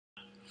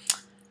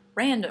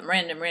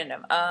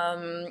Random.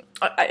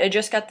 I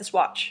just got this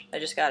watch. I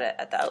just got it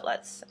at the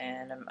outlets,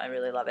 and I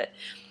really love it.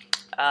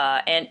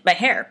 And my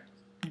hair,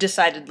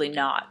 decidedly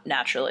not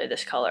naturally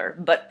this color,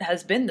 but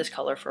has been this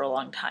color for a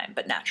long time,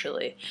 but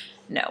naturally,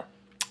 no.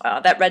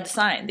 That red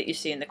sign that you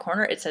see in the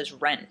corner, it says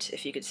rent.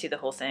 If you could see the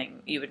whole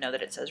thing, you would know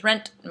that it says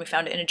rent, and we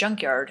found it in a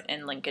junkyard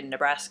in Lincoln,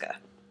 Nebraska.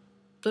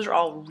 Those are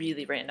all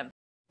really random.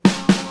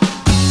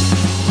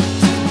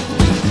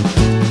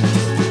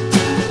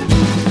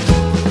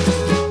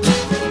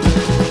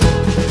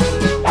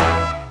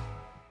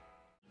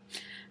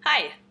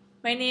 Hi,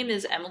 my name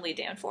is Emily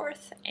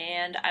Danforth,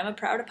 and I'm a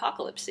proud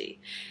Apocalypsie,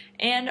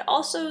 and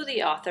also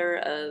the author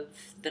of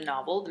the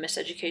novel, The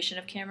Miseducation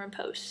of Cameron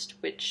Post,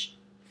 which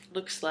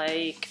looks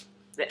like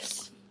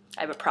this.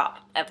 I have a prop.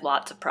 I have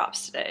lots of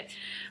props today.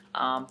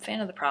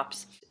 Fan of the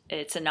props.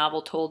 It's a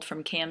novel told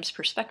from Cam's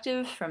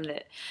perspective, from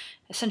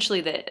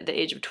essentially the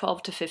age of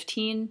 12 to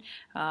 15,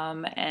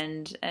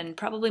 and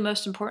probably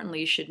most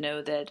importantly, you should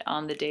know that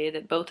on the day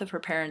that both of her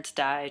parents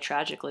die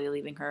tragically,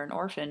 leaving her an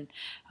orphan,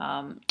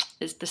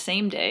 is the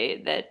same day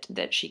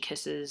that she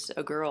kisses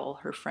a girl,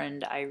 her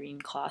friend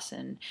Irene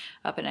Clausen,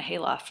 up in a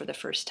hayloft for the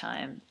first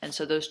time. And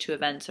so those two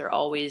events are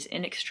always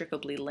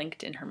inextricably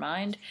linked in her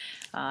mind.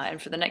 And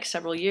for the next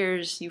several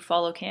years, you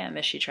follow Cam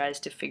as she tries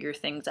to figure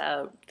things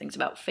out, things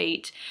about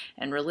fate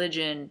and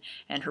religion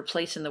and her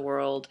place in the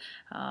world,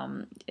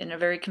 in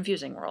a very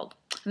confusing world.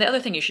 And the other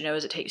thing you should know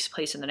is it takes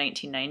place in the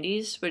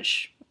 1990s,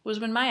 which was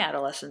when my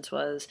adolescence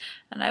was,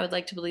 and I would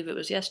like to believe it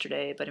was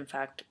yesterday, but in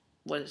fact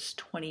was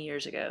 20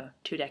 years ago,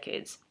 2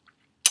 decades.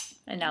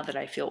 And now that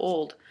I feel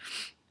old,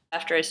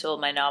 after I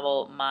sold my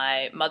novel,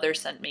 my mother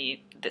sent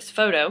me this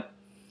photo.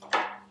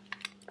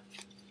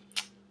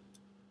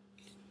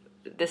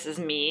 This is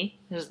me.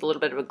 There's a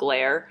little bit of a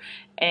glare,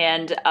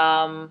 and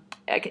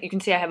you can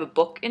see I have a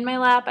book in my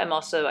lap. I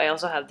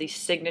also have the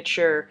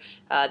signature.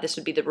 This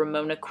would be the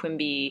Ramona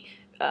Quimby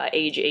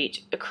age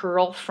 8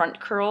 front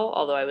curl,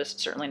 although I was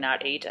certainly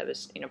not 8. I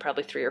was,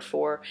 probably 3 or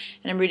 4.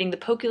 And I'm reading The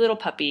Pokey Little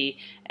Puppy,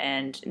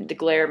 and the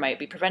glare might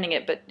be preventing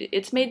it, but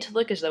it's made to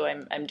look as though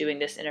I'm doing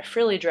this in a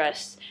frilly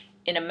dress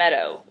in a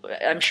meadow.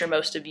 I'm sure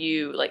most of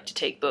you like to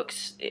take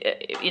books,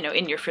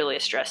 in your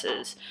frilliest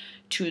dresses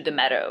to the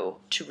meadow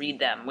to read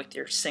them with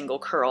your single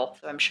curl.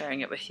 So I'm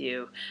sharing it with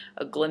you,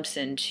 a glimpse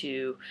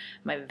into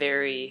my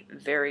very,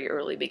 very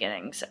early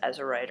beginnings as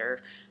a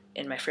writer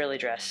in my frilly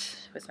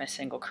dress with my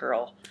single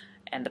curl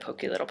and the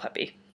Pokey Little Puppy.